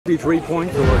3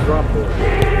 points or a drop ball.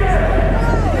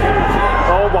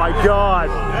 Oh my God!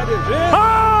 That is it!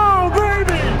 Oh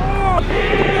baby!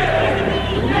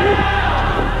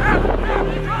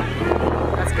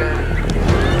 That's good.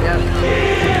 Yep.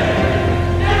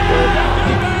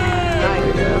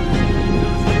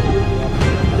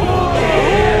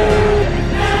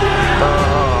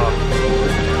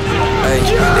 Hey,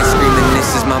 they screaming, this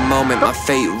is my moment, my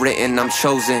fate written, I'm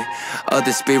chosen.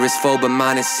 Other spirits fall, but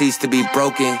mine has ceased to be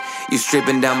broken. You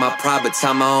stripping down my pride, but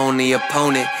I'm my only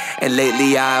opponent. And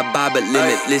lately I abide, but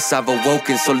limitless I've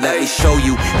awoken. So let me show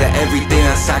you that everything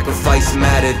I sacrificed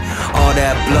mattered. All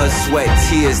that blood, sweat,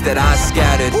 tears that I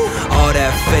scattered. All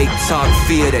that fake talk,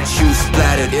 fear that you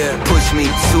splattered. Push me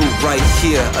to right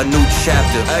here, a new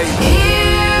chapter.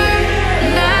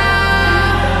 Here,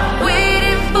 now,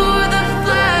 waiting for the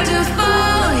flag to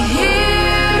fall.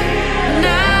 Here,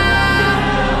 now,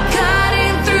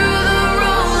 cutting through the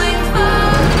rolling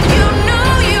fog. You know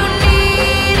you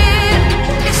need it.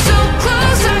 It's so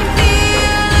close, I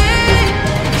feel it.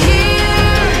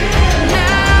 Here,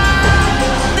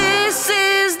 now, this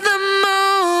is the moment.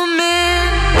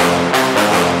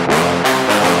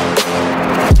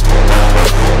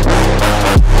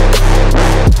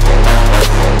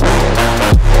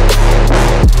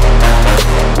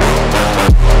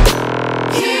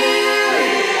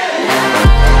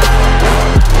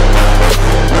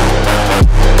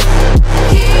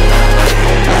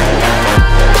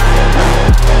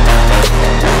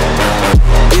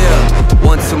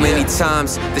 Too many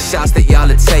times, the shots that y'all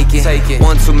are taking.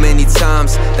 One too many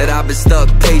times that I've been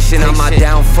stuck patient on my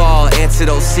downfall.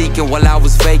 Antidote seeking while I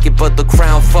was vacant, but the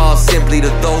crown falls simply to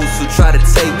those who try to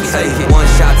take it. One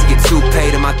shot to get 2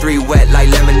 paid and my 3 wet like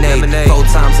lemonade. 4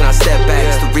 times and I step back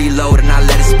just to reload and I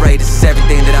let it spray. This is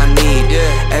everything that I need,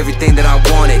 everything that I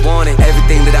wanted,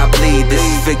 everything that I bleed. This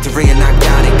is victory and I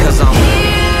got it, cause I'm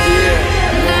here,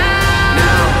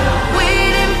 now,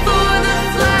 Waiting for the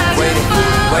flag to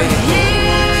fall. waiting.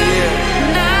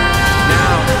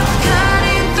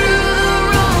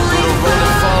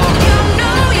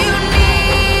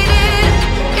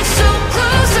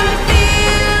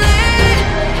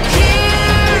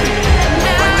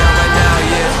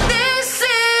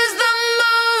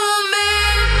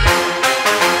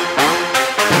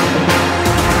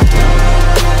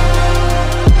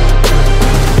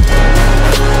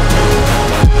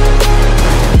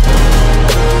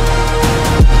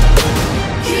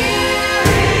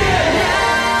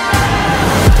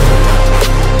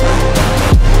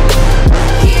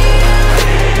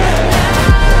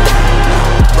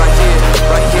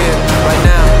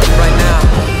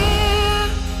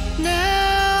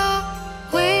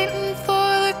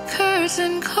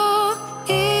 And call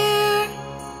here,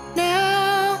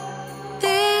 now,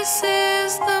 this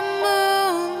is the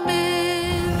moment.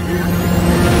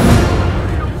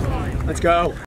 Let's go.